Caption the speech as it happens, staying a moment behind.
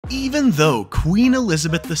Even though Queen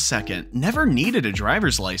Elizabeth II never needed a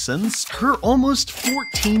driver's license, her almost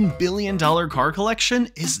 $14 billion car collection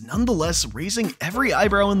is nonetheless raising every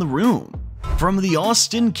eyebrow in the room. From the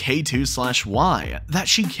Austin K2/Y that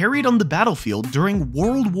she carried on the battlefield during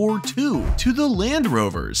World War II to the Land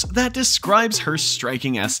Rovers that describes her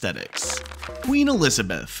striking aesthetics. Queen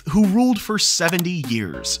Elizabeth, who ruled for 70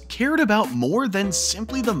 years, cared about more than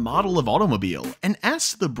simply the model of automobile and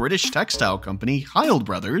asked the British textile company Heil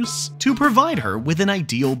Brothers to provide her with an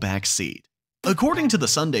ideal back seat. According to the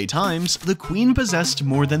Sunday Times, the Queen possessed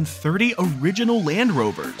more than 30 original Land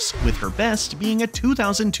Rovers, with her best being a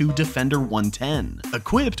 2002 Defender 110,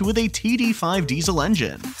 equipped with a TD5 diesel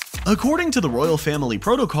engine. According to the royal family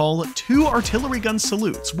protocol, 2 artillery gun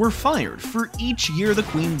salutes were fired for each year the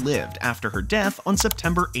Queen lived after her death on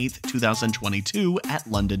September 8, 2022 at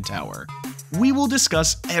London Tower. We will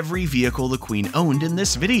discuss every vehicle the Queen owned in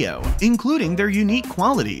this video, including their unique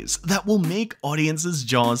qualities that will make audiences'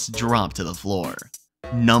 jaws drop to the floor.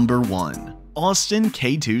 Number 1. Austin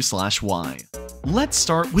K2/Y. Let's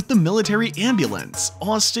start with the military ambulance,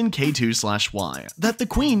 Austin K2/Y, that the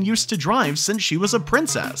Queen used to drive since she was a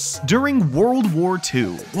princess during World War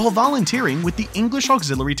II while volunteering with the English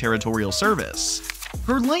Auxiliary Territorial Service.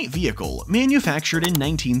 Her light vehicle, manufactured in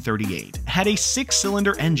 1938, had a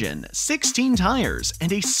 6-cylinder engine, 16 tires,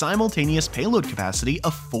 and a simultaneous payload capacity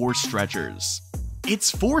of 4 stretchers.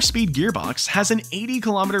 Its 4-speed gearbox has an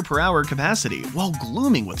 80km/h capacity while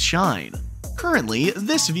glooming with shine. Currently,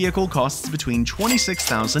 this vehicle costs between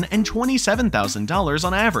 $26,000 and $27,000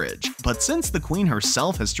 on average, but since the Queen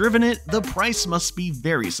herself has driven it, the price must be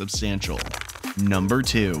very substantial. Number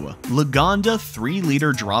 2. Lagonda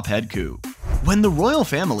 3-liter drophead coupe. When the royal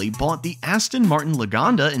family bought the Aston Martin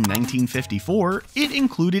Lagonda in 1954, it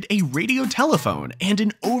included a radio telephone and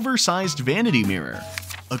an oversized vanity mirror.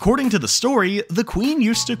 According to the story, the Queen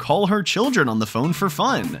used to call her children on the phone for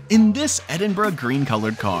fun in this Edinburgh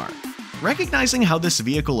green-colored car. Recognizing how this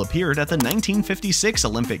vehicle appeared at the 1956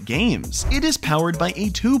 Olympic Games, it is powered by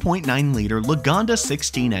a 2.9-liter Lagonda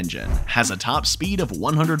 16 engine, has a top speed of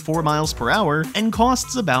 104 miles per hour, and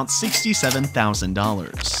costs about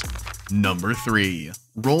 $67,000. Number 3.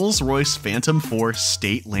 Rolls-Royce Phantom 4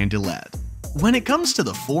 State Landaulet. When it comes to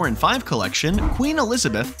the 4 and 5 collection, Queen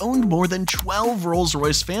Elizabeth owned more than 12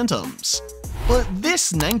 Rolls-Royce Phantoms. But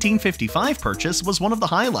this 1955 purchase was one of the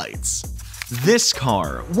highlights. This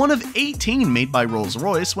car, one of 18 made by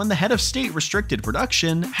Rolls-Royce when the head of state restricted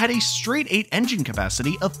production, had a straight-8 engine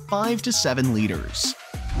capacity of 5 to 7 liters.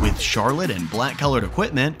 With Charlotte and black-colored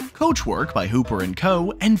equipment, coachwork by Hooper &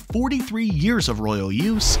 Co., and 43 years of royal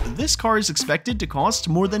use, this car is expected to cost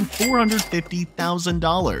more than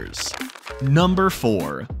 $450,000. Number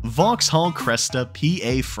 4. Vauxhall Cresta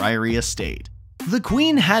PA Friary Estate. The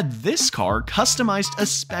Queen had this car customized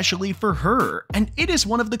especially for her, and it is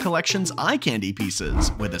one of the collection's eye candy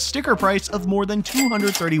pieces, with a sticker price of more than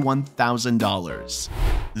 $231,000.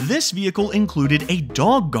 This vehicle included a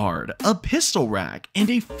dog guard, a pistol rack, and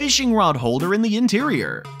a fishing rod holder in the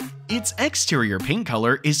interior. Its exterior paint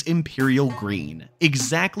color is imperial green,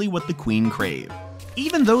 exactly what the Queen craved.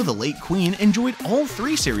 Even though the late Queen enjoyed all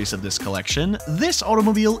 3 series of this collection, this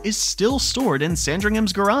automobile is still stored in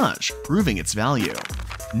Sandringham's garage, proving its value.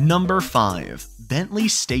 Number 5. Bentley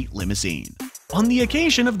State Limousine. On the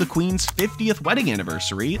occasion of the Queen's 50th wedding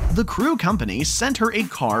anniversary, the Crew Company sent her a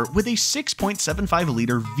car with a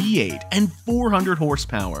 6.75-liter V8 and 400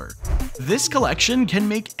 horsepower. This collection can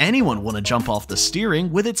make anyone want to jump off the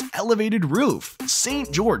steering with its elevated roof, St.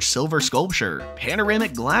 George silver sculpture,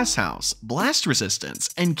 panoramic glass house, blast resistance,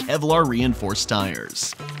 and Kevlar reinforced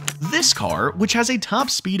tires. This car, which has a top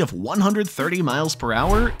speed of 130 miles per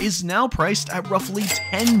hour, is now priced at roughly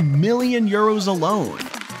 10 million euros alone.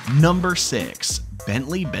 Number 6.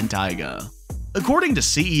 Bentley Bentayga. According to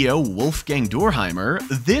CEO Wolfgang Dorheimer,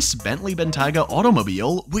 this Bentley Bentayga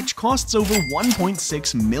automobile, which costs over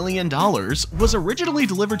 $1.6 million, was originally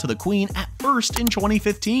delivered to the Queen at first in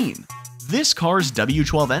 2015. This car's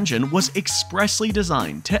W12 engine was expressly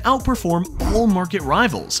designed to outperform all market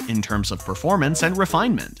rivals in terms of performance and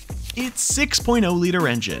refinement. Its 6.0-liter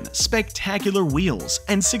engine, spectacular wheels,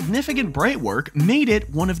 and significant bright work made it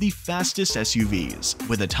one of the fastest SUVs,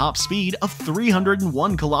 with a top speed of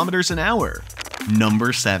 301 km an hour.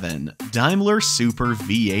 Number 7. Daimler Super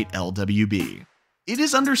V8 LWB. It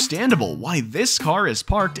is understandable why this car is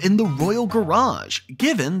parked in the royal garage,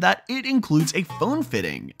 given that it includes a phone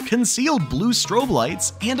fitting, concealed blue strobe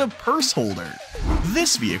lights, and a purse holder.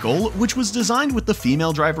 This vehicle, which was designed with the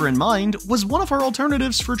female driver in mind, was one of our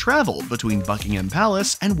alternatives for travel between Buckingham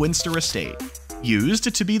Palace and Windsor Estate.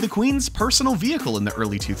 Used to be the Queen's personal vehicle in the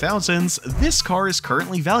early 2000s, this car is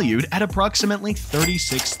currently valued at approximately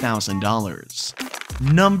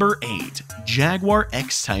 $36,000. Number 8. Jaguar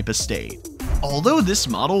X-Type Estate. Although this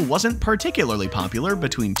model wasn't particularly popular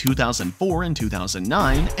between 2004 and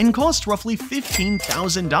 2009 and cost roughly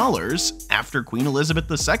 $15,000, after Queen Elizabeth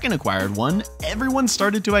II acquired one, everyone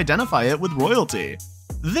started to identify it with royalty.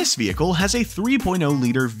 This vehicle has a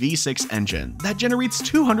 3.0-liter V6 engine that generates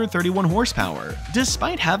 231 horsepower,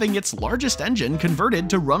 despite having its largest engine converted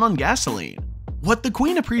to run on gasoline. What the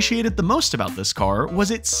Queen appreciated the most about this car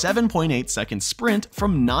was its 7.8-second sprint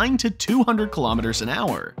from 9 to 200 kilometers an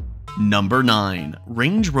hour. Number 9.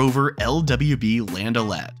 Range Rover LWB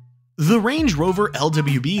Landaulet. The Range Rover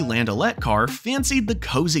LWB Landaulet car fancied the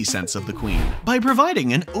cozy sense of the Queen by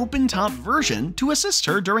providing an open-top version to assist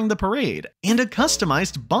her during the parade and a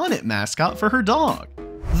customized bonnet mascot for her dog.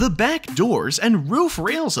 The back doors and roof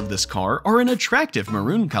rails of this car are an attractive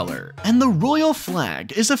maroon color, and the royal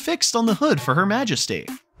flag is affixed on the hood for Her Majesty.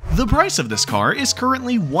 The price of this car is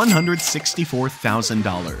currently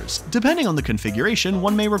 $164,000, depending on the configuration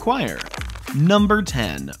one may require. Number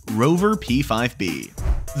 10. Rover P5B.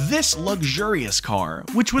 This luxurious car,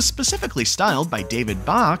 which was specifically styled by David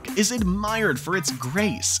Bach, is admired for its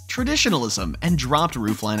grace, traditionalism, and dropped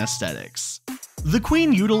roofline aesthetics. The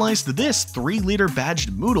Queen utilized this 3-liter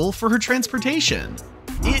badged moodle for her transportation.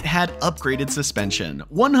 It had upgraded suspension,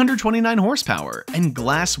 129 horsepower, and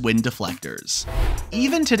glass wind deflectors.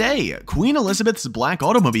 Even today, Queen Elizabeth's black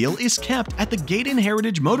automobile is kept at the Gaydon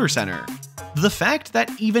Heritage Motor Center. The fact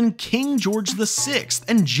that even King George VI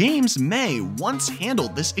and James May once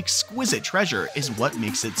handled this exquisite treasure is what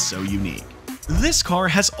makes it so unique. This car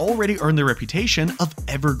has already earned the reputation of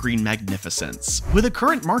evergreen magnificence, with a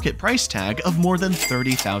current market price tag of more than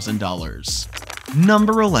 $30,000.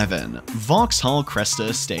 Number 11. Vauxhall Cresta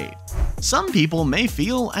Estate. Some people may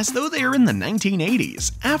feel as though they are in the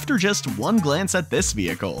 1980s after just one glance at this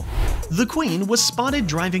vehicle. The Queen was spotted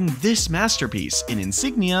driving this masterpiece in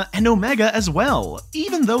Insignia and Omega as well,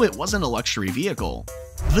 even though it wasn't a luxury vehicle.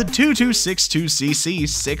 The 2262cc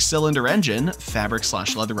 6-cylinder engine,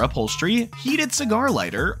 fabric/leather upholstery, heated cigar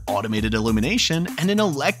lighter, automated illumination, and an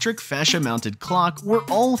electric fascia-mounted clock were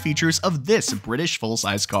all features of this British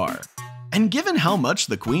full-size car. And given how much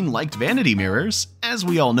the Queen liked vanity mirrors, as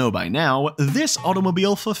we all know by now, this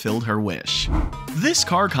automobile fulfilled her wish. This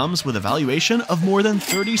car comes with a valuation of more than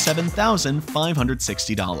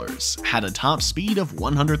 $37,560, had a top speed of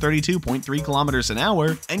 132.3 kilometers an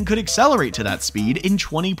hour, and could accelerate to that speed in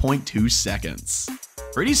 20.2 seconds.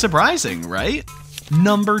 Pretty surprising, right?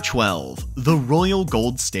 Number 12. The Royal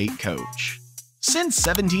Gold State Coach. Since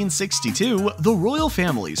 1762, the royal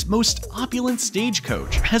family's most opulent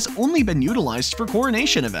stagecoach has only been utilized for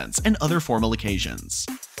coronation events and other formal occasions.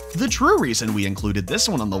 The true reason we included this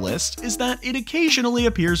one on the list is that it occasionally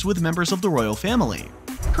appears with members of the royal family.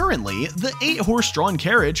 Currently, the 8-horse-drawn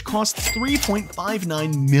carriage costs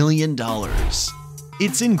 $3.59 million.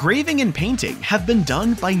 Its engraving and painting have been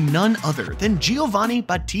done by none other than Giovanni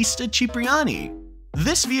Battista Cipriani.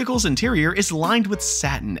 This vehicle's interior is lined with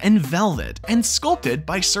satin and velvet and sculpted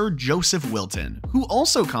by Sir Joseph Wilton, who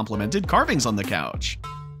also complimented carvings on the couch.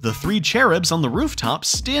 The 3 cherubs on the rooftop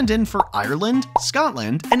stand in for Ireland,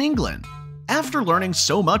 Scotland, and England. After learning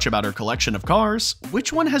so much about our collection of cars,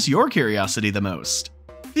 which one has your curiosity the most?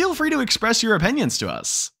 Feel free to express your opinions to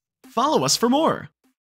us. Follow us for more.